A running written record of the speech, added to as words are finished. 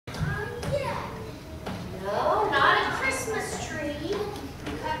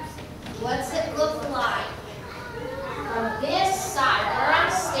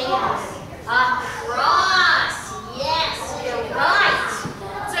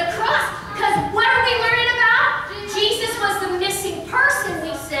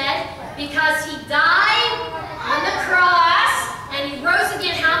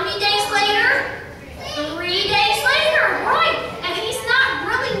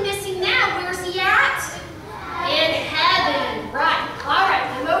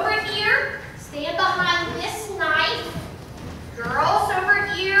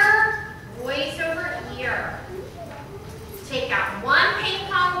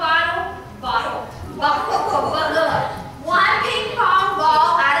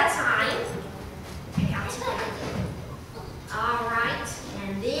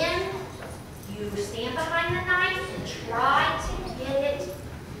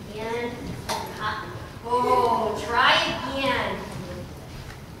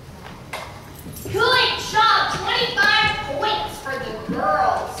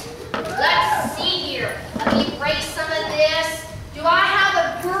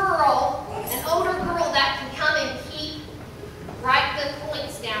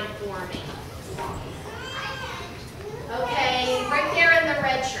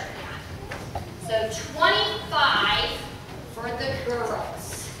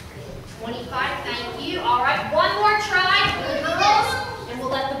25, thank you. All right, one more try for the girls, and we'll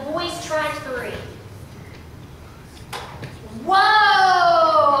let the boys try 3. Whoa!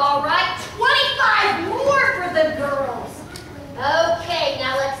 All right, 25 more for the girls. Okay,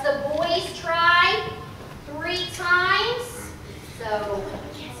 now let's the boys try 3 times. So,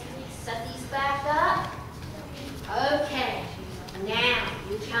 set these back up. Okay, now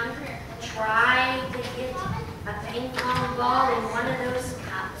you can try to get a ping pong ball in one of those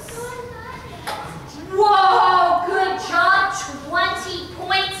cups. Whoa, good job. 20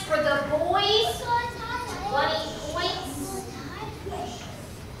 points for the boys. 20 points.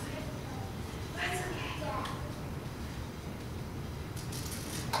 That's okay.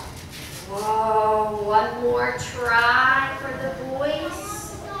 Whoa, one more try for the boys.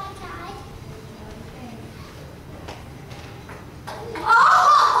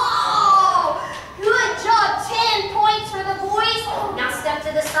 Oh, good job. 10 points for the boys. Now step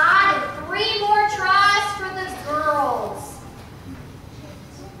to the side and 3 more tries for the girls.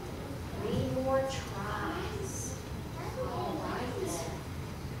 3 more tries. All right.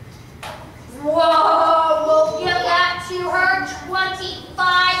 Whoa, we'll give that to her.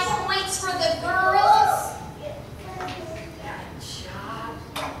 25 points for the girls. Good job.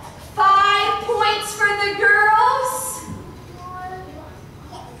 5 points for the girls.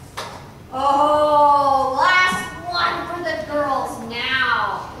 Oh, last one for the girls.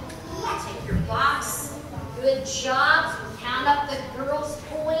 Now, take your box. Good job. Count up the girls'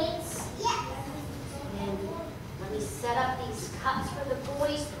 points. And let me set up these cups for the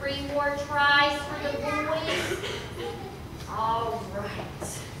boys. 3 more tries for the boys. All right.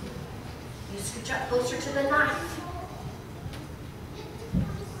 You scooch up closer to the knife.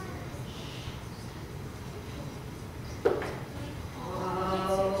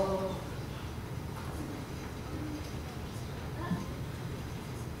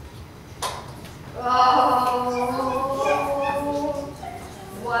 Oh,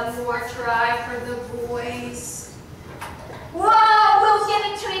 one more try for the boys. Whoa, we'll give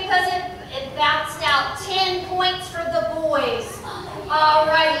it to him because it bounced out. 10 points for the boys. All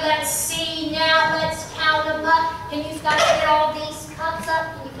right, let's see now. Let's count them up. Can you guys get all these cups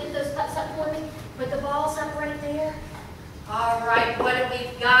up? Can you get those cups up for me? Put the balls up right there. All right, what do we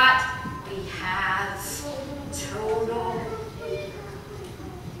got? We have total.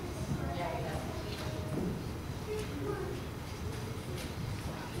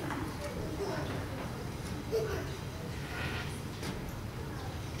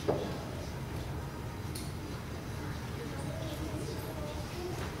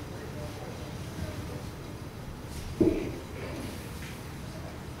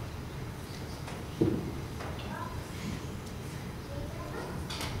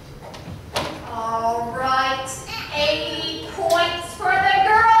 All right, 80 points for the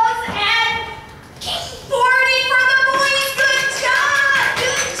girls and 40 for the boys. Good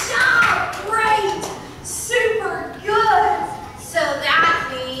job, great, super good. So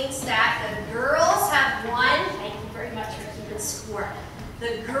that means that the girls have won. Thank you very much for keeping score.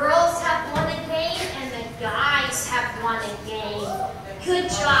 The girls have won a game and the guys have won a game. Good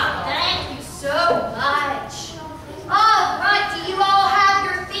job, thank you so much. All right, do you all have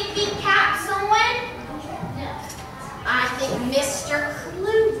your thinking caps on? I think Mr.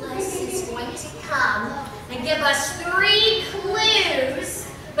 Clueless is going to come and give us 3 clues,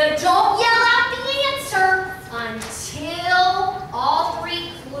 but don't yell out the answer until all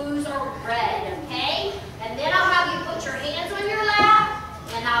 3 clues are read, okay? And then I'll have you put your hands on your lap,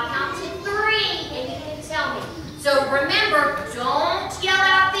 and I'll count to 3, and you can tell me. So remember, don't yell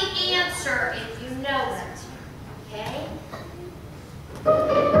out the answer if you know it, okay?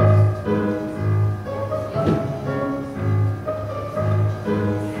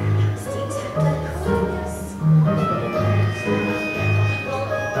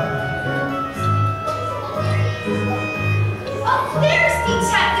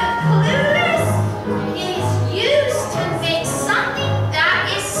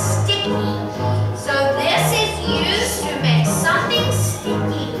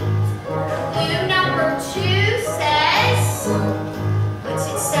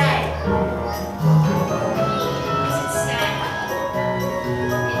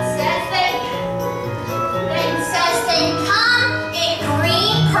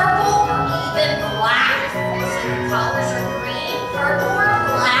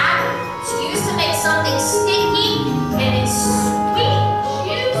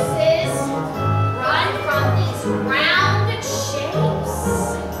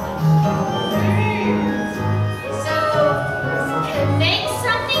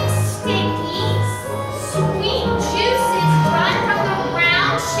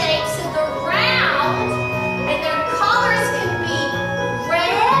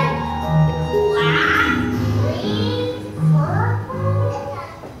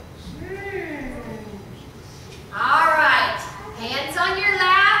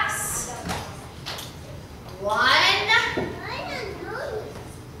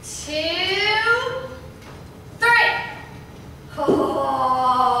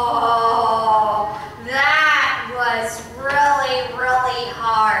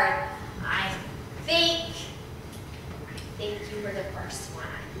 hard. I think you were the first one.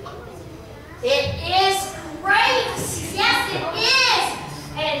 It is great. Yes, it is.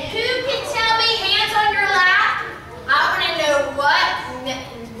 And who can tell me, hands on your lap? I want to know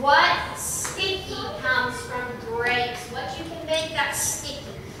what sticky comes from grapes. What you can make that's sticky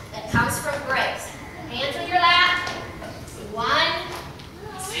that comes from grapes. Hands on your lap. 1,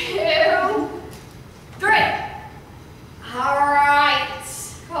 2, 3. All right.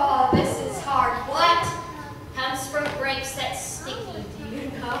 Oh, this is hard. What comes from grapes that's sticky? Do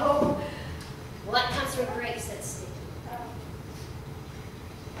you know? What comes from grapes that's sticky?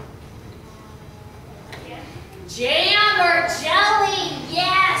 Jam or jelly?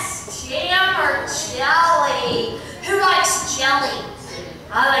 Yes, jam or jelly. Who likes jelly?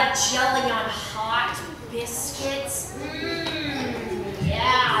 I like jelly on hot biscuits.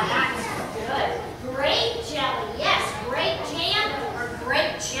 Yeah, that's good. Grape jelly, yes, grape jam or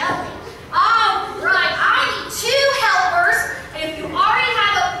grape jelly. All right, I need 2 helpers. And if you already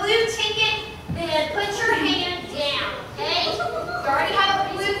have a blue ticket, then put your hand down, okay? You already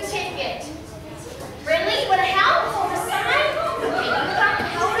have a blue ticket. Really? You want to help? Hold a sign? Okay, you got to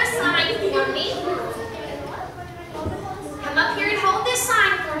hold a sign for me. Come up here and hold this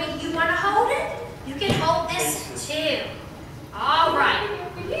sign for me. You want to hold it? You can hold this too. All right.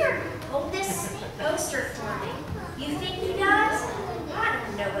 Here, hold this poster for me. You think he does? I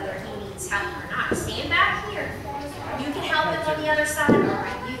don't know whether he needs help or not. Stand back here. You can help him on the other side. All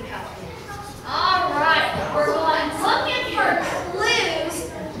right, you help him. All right, we're going looking for clues,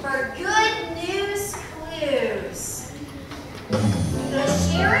 for good news clues. You gonna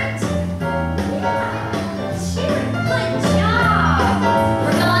share it? Yeah, share it. Good job.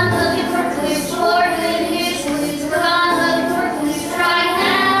 We're going looking for clues for good news clues. We're going looking for clues right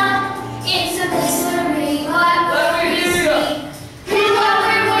now. It's a mystery. What will we see? Who, what,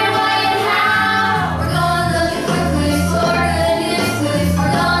 where, why, and how? We're going looking for clues for good news clues.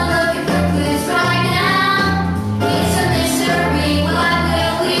 We're going looking for clues right now. It's a mystery. What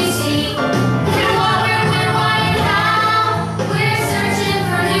will we see? Who, what, where, why, and how? We're searching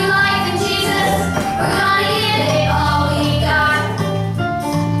for new life.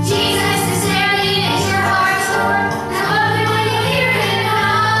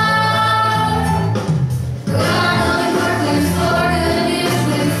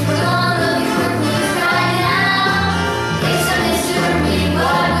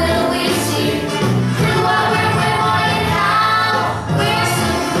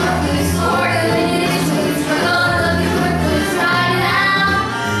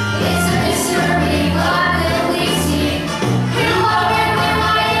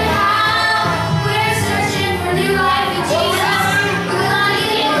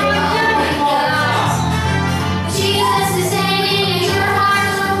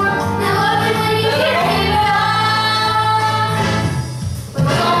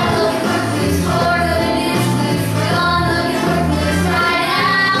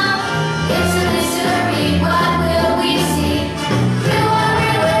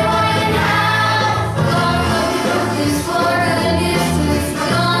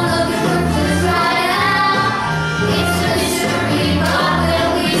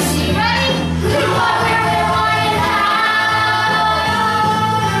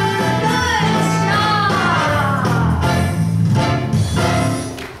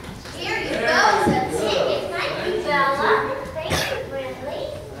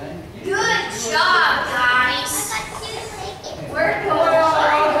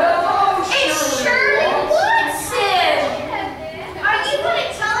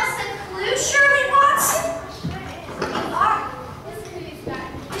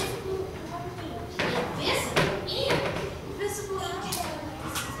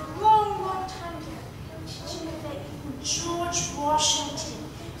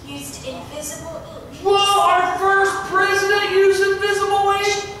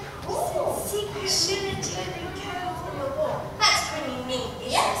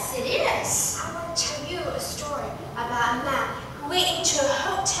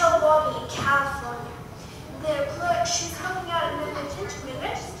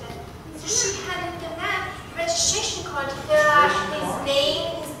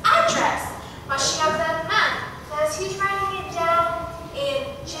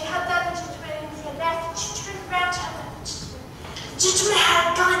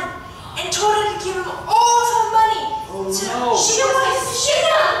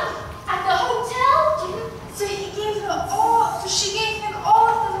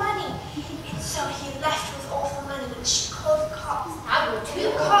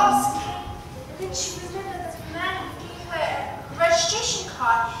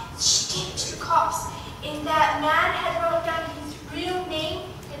 she gave it to the cops. And that man had wrote down his real name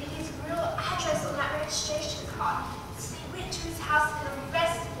and his real address on that registration card. So they went to his house and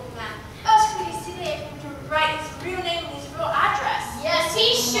arrested the man. That was pretty silly of him to write his real name and his real address. Yes,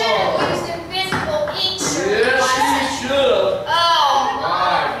 he should have used invisible ink. Yes, he should have. Oh,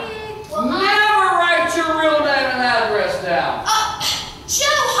 Right. Never write your real name and address down. Joe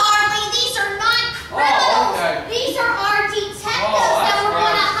Harley, these are not criminals. Okay. These are our detectives that we're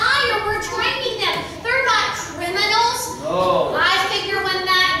going to hire. We're training them. They're not criminals. No. I figure when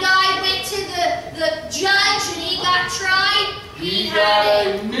that guy went to the judge and he got tried, He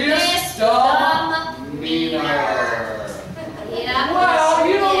had got a misdemeanor. Yeah. Well,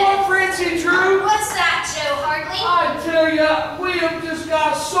 you know what, Francie Drew? What's that, Joe Harley? I tell you, we have just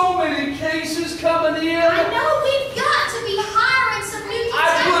got so many cases coming in. I know we've got to be hiring some new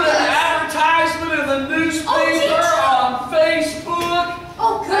detectives. I put an advertisement in the newspaper, on Facebook,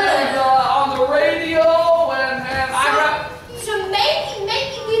 Oh, good. and on the radio, and So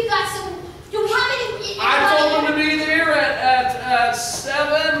maybe we've got some. Do we have any? I told them to be there at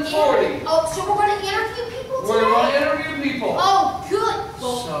 7:40. Oh, so we're going to interview people today? We're going to interview people. Oh, good.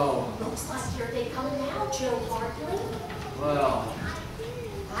 Well, So, looks like here they come now, Joe Hartley. well,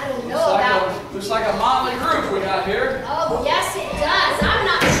 I don't know about. looks like a motley group we got here. Oh, yes, it does. I'm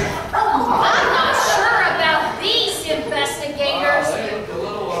not sure. I'm not sure about these investigators. Wow, they look a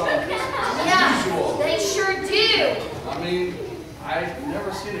little Yeah, unusual. they sure do. I mean, I've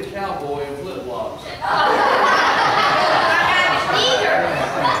never seen a cowboy in flip-flops. Either.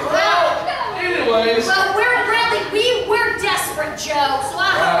 Anyways, Well, we're desperate, Joe. So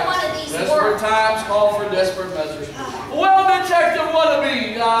I hope one of these desperate works. times call for desperate measures. Well, Detective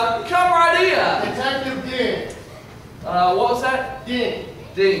Wannabe, come right in. Detective Dean. What was that? Dean.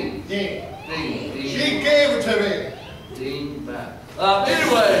 Dean. Dean. Dean. She Dean. gave it to me. Dean back.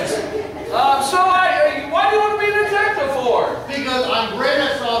 Anyways, so why do you want to be a detective for? Because I'm great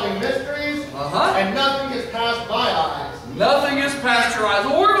at solving mysteries, Uh-huh. and nothing gets past my eyes. Nothing is pasteurized.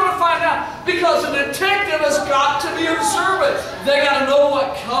 Well, we're going to find out because a detective has got to be observant. They got to know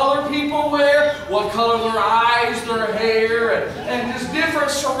what color people wear, what color their eyes, their hair, and just different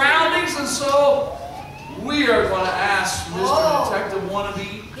surroundings. And so we are going to ask Mr. Detective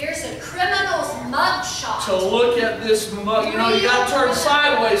Wannabe Here's a criminal's mugshot. to look at this mug. You know, you got to turn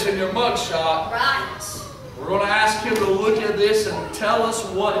sideways in your mug shot. Right. We're going to ask him to look at this and tell us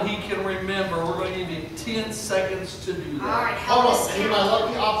what he can remember. We're going to give you 10 seconds to do that. All right, help Hold us on, I need my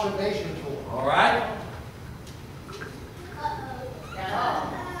lucky observation tool. All right?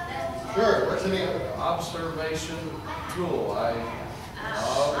 Sure, what's in the Observation tool.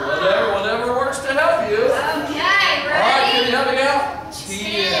 Whatever works to help you. Okay, All right, can you ready? help me out?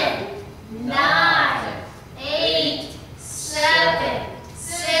 10. 9, 8, 7,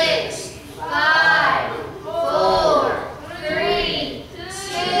 6, 5, 4, 3, 2,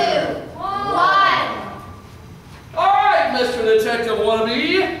 1. All right, Mr. Detective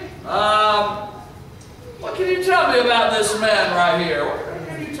Wannabe. What can you tell me about this man right here? What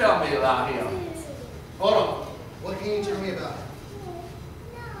can you tell me about him? Hold on. What can you tell me about him?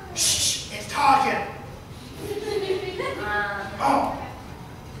 Shh, it's talking. Oh.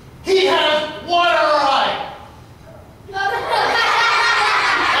 He has one eye. That's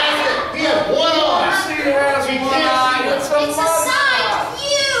it. He has one eye. He has He one can't eye. see it. It's a It's a side mugshot.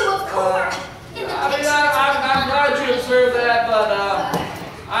 view, of course. In the I mean, picture. I'm glad you observed that, but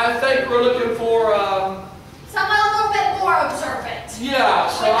I think we're looking for, Someone a little bit more observant. yeah,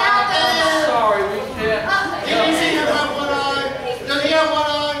 so Without I'm the- sorry, we can't. Can you see him have one eye? Does he have one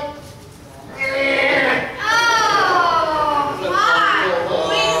eye? Oh, my. We don't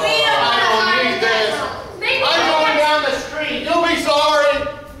want to I don't hire need this. that. Maybe I'm going down the street. You'll be sorry.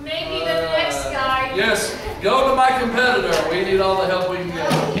 Maybe the next guy. Yes, go to my competitor. We need all the help we can get.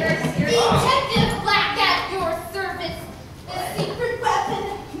 Detective Black at your service. The secret weapon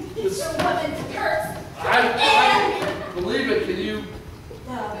is your woman's purse. I believe it. Can you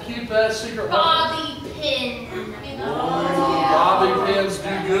keep that secret? Bobby pin. Bobby pins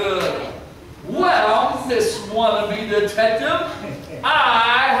do good. Well, Miss Wannabe Detective,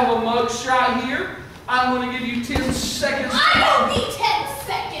 I have a mug shot here. I'm going to give you 10 seconds. I don't need 10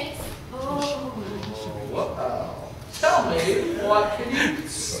 seconds. Wow. Tell me, what can you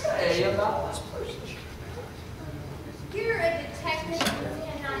say about this person? You're a detective who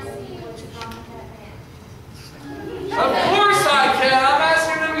cannot see what's wrong with that man. Of course I can. I'm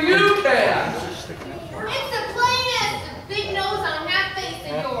asking if you can. It's the plainest big nose on that face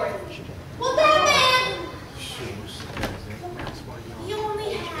of yours. Well, that man, he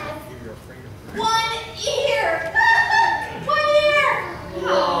only has one ear. One ear.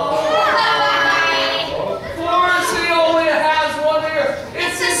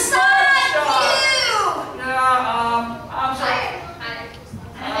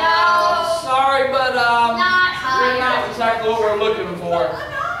 for.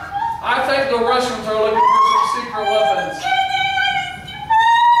 I think the Russians are looking for some secret weapons.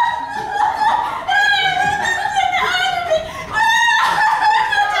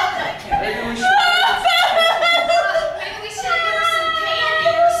 Maybe we should give her some candy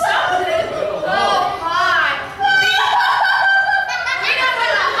or something. Oh my. You're not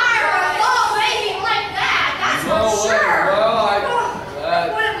going to hire a little baby like that. That's for sure.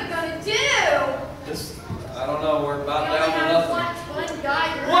 What are we going to do? I don't know. We're about down to nothing. One guy.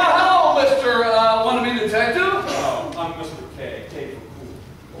 Well, hello, Mr. Wannabe Detective. Oh, I'm Mr. K. K for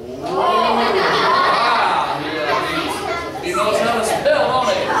cool. Wow. He knows how to spell, don't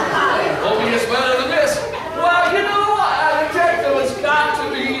he? Hope he gets better than this. Well, you know, a detective has got to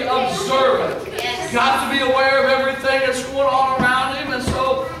be observant. Got to be aware of everything that's going on around him. And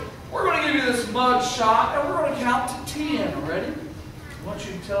so we're going to give you this mug shot, and we're going to count to 10. Ready? I want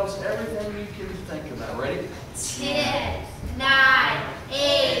you to tell us everything you can think about. Ready? 10, 9,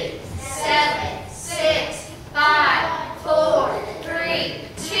 8, 7, 6, 5, 4, 3,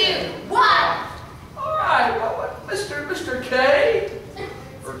 2, 1. All right, well, Mr. K,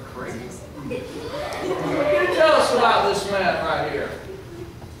 or Craig, what can you tell us about this man right here?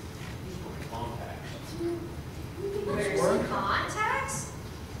 There's some contacts?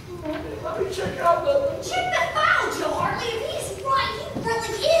 Let me check out the Check the file, Joe Hartley. If he's right, he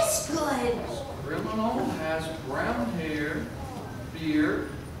really is good. criminal. Has brown hair, beard,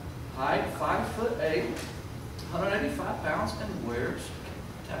 height 5'8", 185 pounds, and wears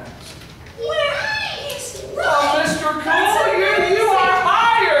contacts. Nice! Oh, Mr. Cole, you are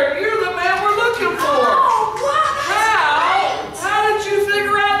hired. You're the man we're looking for. Oh, wow, that's How did you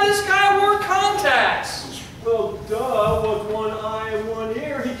figure out this guy wore contacts? Well, duh, with one eye and one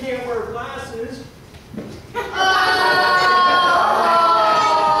ear, he can't wear glasses.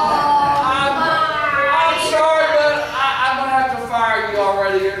 I'm sorry, but I'm going to have to fire you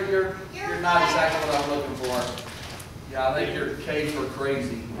already. You're not exactly what I'm looking for. Yeah, I think you're K for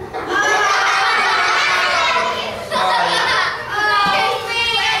crazy.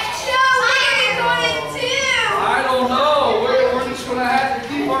 I don't know. We're just going to have to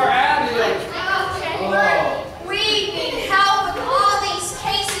keep our eye on it. We need help with all these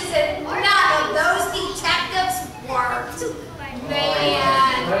cases, and none of those detectives worked.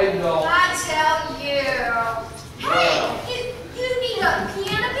 Man, They don't. I tell you. Hey, you need a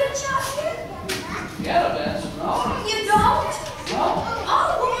piano bench out here? Piano bench? No. You don't? No. Oh,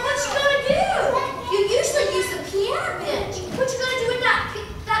 well, what you gonna do? You usually use a piano bench. What you gonna do with that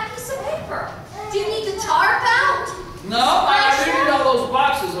piece of paper? Do you need the tarp out? No, I do need all those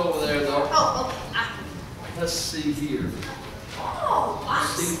boxes over there, though. Oh, okay. Let's see here. Oh,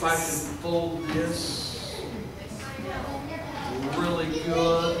 boxes. See if I can fold this really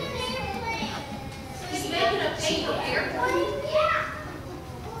good. He's making a paper airplane? Yeah.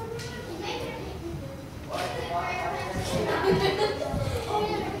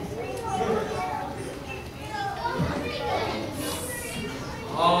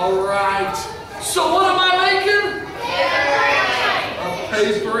 All right. So what am I making? A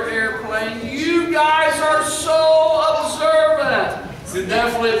paper airplane. You guys are so observant. You're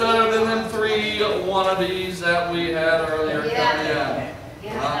definitely better than them 3 wannabes that we had earlier coming in.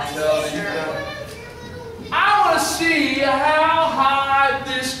 I'm telling you. I want to see how high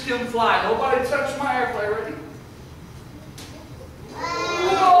this can fly. Nobody touch my airplane. Ready?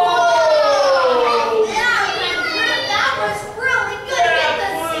 Whoa! That was really good. Get the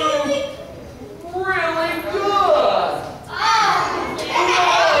ceiling. Really good.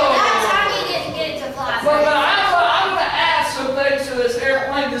 That's how you didn't get it to fly. But I'm going to add some things to this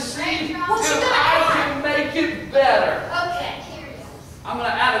airplane to see if I can make it better. Okay. I'm going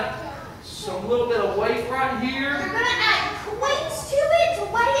to add some little bit of weight right here. You're going to add weights to it to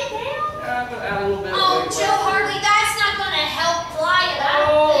weigh it down? Yeah, I'm going to add a little bit of Oh, weight. Joe Hartley, that's not going to help fly it, I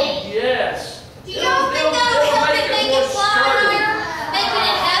don't think. Yes. Do you don't think that'll help it make it fly higher? Making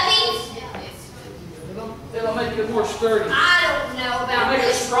it heavy? It'll make it more sturdy. I don't know It'll about make it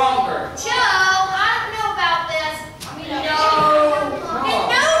this. stronger. Joe, I don't know about this. No. It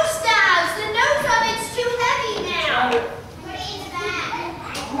nosedives. The nose of it's too heavy now.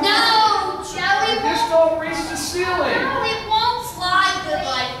 No, Joe, it Just won't. don't reach the ceiling. No, it won't fly good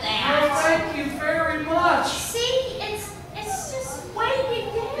like Well, that. thank you very much. See, it's just weighted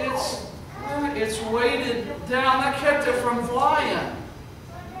down. It's weighted down. That kept it from flying.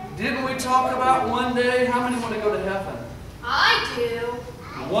 Didn't we talk about one day? How many want to go to heaven? I do.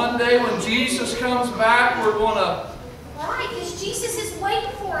 One day when Jesus comes back, we're going to... Right, because Jesus is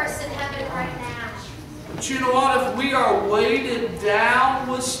waiting for us in heaven right now. But you know what? If we are weighted down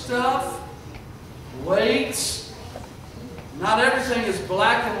with stuff, weights, Not everything is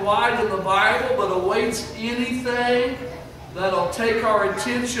black and white in the Bible, but awaits anything that'll take our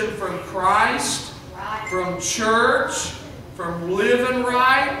attention from Christ, from church, from living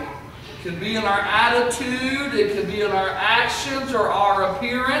right. It can be in our attitude, it can be in our actions or our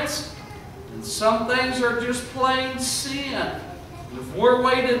appearance. And some things are just plain sin. And if we're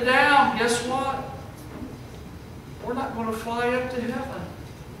weighted down, guess what? We're not going to fly up to heaven.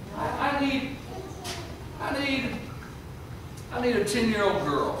 I need a 10-year-old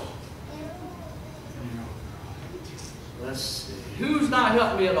girl. Let's see. Who's not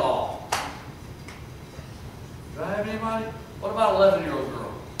helping me at all? Do I have anybody? What about an 11-year-old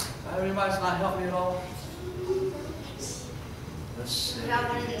girl? Do I have anybody that's not helping me at all? Let's see. We got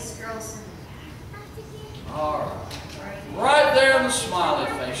one of these girls in the back. All right. Right there in the smiley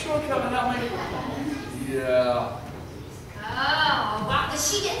face. You want to come and help me? Yeah. Oh, wow. Does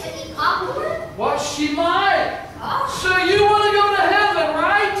she get to eat popcorn? What? She might. Oh. So you want to go to heaven,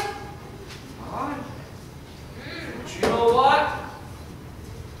 right? All right. But you know what?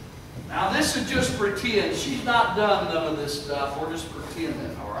 Now this is just pretend. She's not done none of this stuff. We're just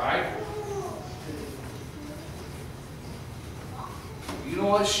pretending, all right? You know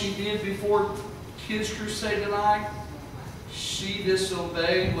what she did before Kids Crusade tonight? She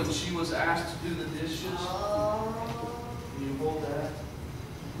disobeyed when she was asked to do the dishes. Can you hold that?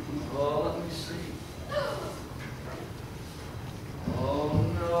 Oh, let me see. Oh,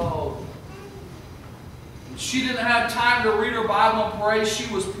 no. She didn't have time to read her Bible and pray. She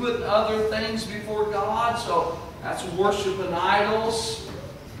was putting other things before God, so that's worshiping idols.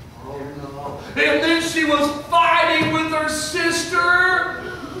 Oh, no. And then she was fighting with her sister.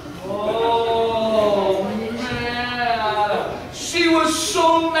 Oh, man. She was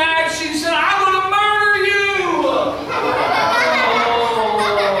so mad, she said, I'm going to murder you. Oh.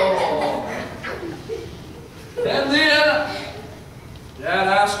 And then Dad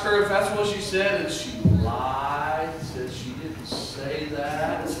asked her if that's what she said, and she lied, said she didn't say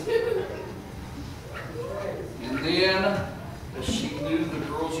that. And then, as she knew the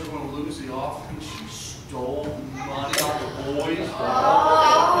girls were going to lose the offering, she stole money off the boys.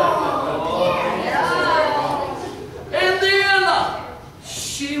 And then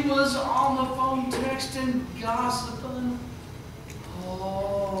she was on the phone texting, gossiping.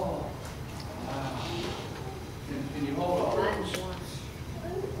 Oh. Wow. Can you hold on?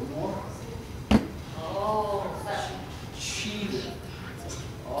 One more? Oh, she cheated.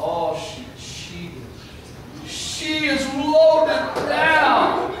 Oh, she cheated. She is loaded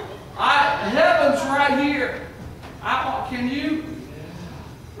down. Heaven's right here. Can you?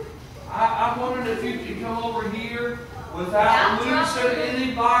 I wondered if you could come over here without losing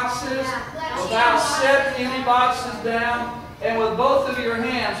any boxes, without setting any boxes down, and with both of your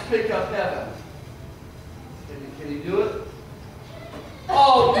hands pick up heaven. Can you do it?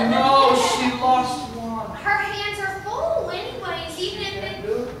 Oh no, she lost one. Her hands are full anyways, even if it...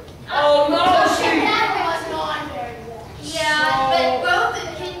 Oh no, she... That wasn't on very well. Yeah,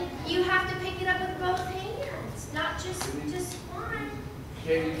 but you have to pick it up with both hands, not just one.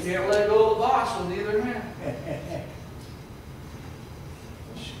 You can't let go of the box with either hand.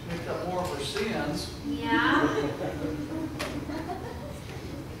 She picked up more of her sins. Yeah.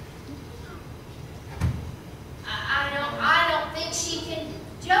 I don't think she can.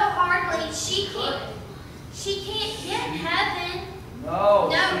 Joe hardly. She can't get heaven. No,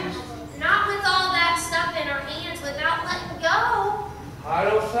 not with all that stuff in her hands, without letting go. I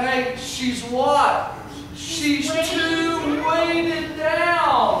don't think she's what? She's too weighted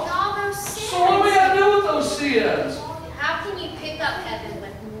down. With all those sins. So what do we got to do with those sins? How can you pick up heaven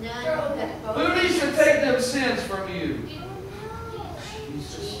with none but both? Who needs to take them sins from you?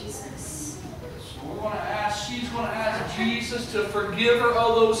 Jesus. So we're going to ask, she's going to ask Jesus to forgive her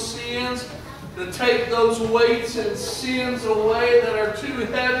of those sins, to take those weights and sins away that are too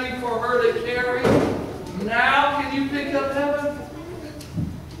heavy for her to carry. Now can you pick up heaven?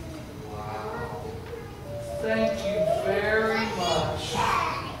 Wow. Thank you very much.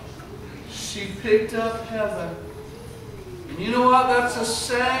 She picked up heaven. And you know what? That's the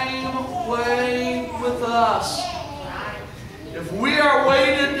same way with us. If we are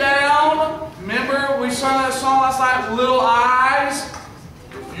weighted down, remember we sang that song last night, Little Eyes?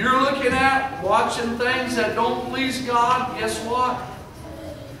 If you're looking at, watching things that don't please God, guess what?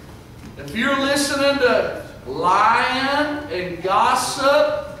 If you're listening to lying and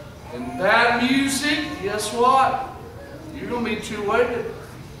gossip and bad music, guess what? You're going to be too weighted.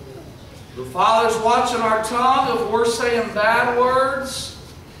 The Father's watching our tongue. If we're saying bad words,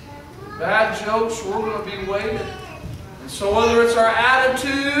 bad jokes, we're going to be weighted. And so whether it's our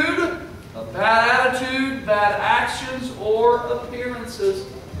attitude, a bad attitude, bad actions, or appearances,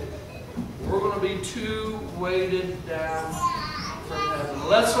 we're going to be too weighted down from heaven.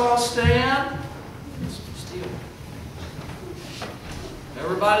 Let's all stand.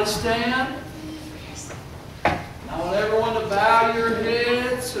 Everybody stand. I want everyone to bow your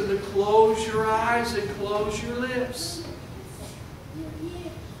heads and to close your eyes and close your lips.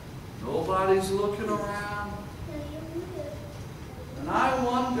 Nobody's looking around. And I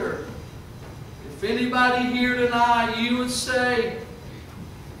wonder if anybody here tonight, you would say,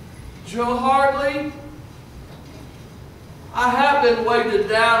 Joe Hartley, I have been weighted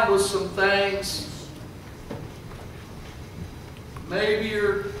down with some things. Maybe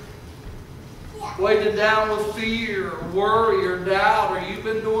you're weighted down with fear or worry or doubt, or you've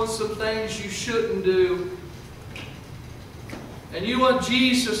been doing some things you shouldn't do. And you want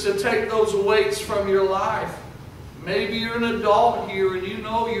Jesus to take those weights from your life. Maybe you're an adult here and you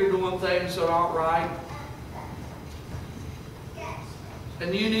know you're doing things that aren't right.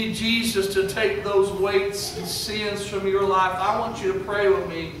 And you need Jesus to take those weights and sins from your life. I want you to pray with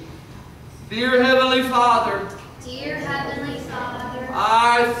me. Dear Heavenly Father, Dear Heavenly Father,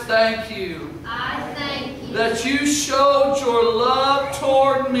 I thank you that you showed your love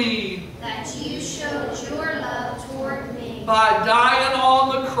toward me by dying on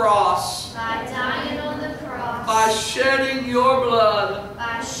the cross, by shedding your blood,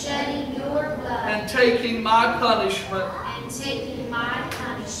 and taking my punishment.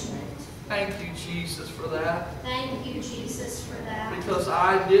 Thank you, Jesus, for that. Thank you, Jesus, for that. Because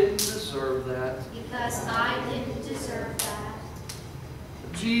I didn't deserve that. Because I didn't deserve that.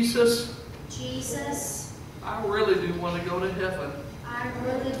 Jesus, I really do want to go to heaven. I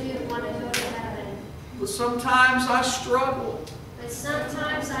really do want to go to heaven. But sometimes I struggle.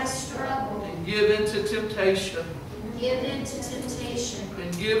 And give into temptation.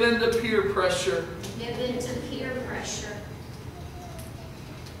 And give into peer pressure.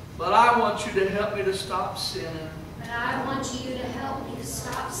 But I want you to help me to stop sinning.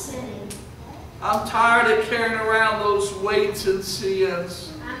 I'm tired of carrying around those weights and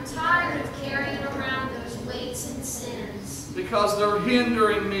sins. Because they're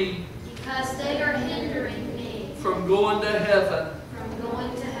hindering me. From going to heaven.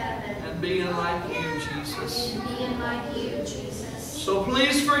 And being like you, Jesus. So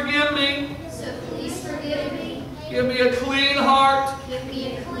please forgive me. Give me a clean heart.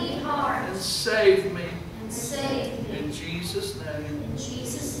 And save me. In Jesus' name.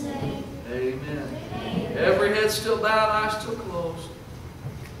 Amen. Every head still bowed, eyes still closed.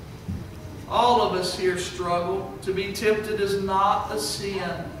 All of us here struggle. To be tempted is not a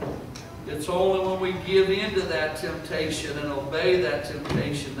sin. It's only when we give in to that temptation and obey that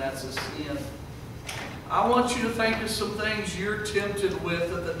temptation that's a sin. I want you to think of some things you're tempted with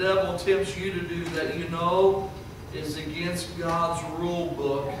that the devil tempts you to do that you know is against God's rule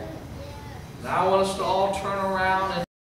book. And I want us to all turn around and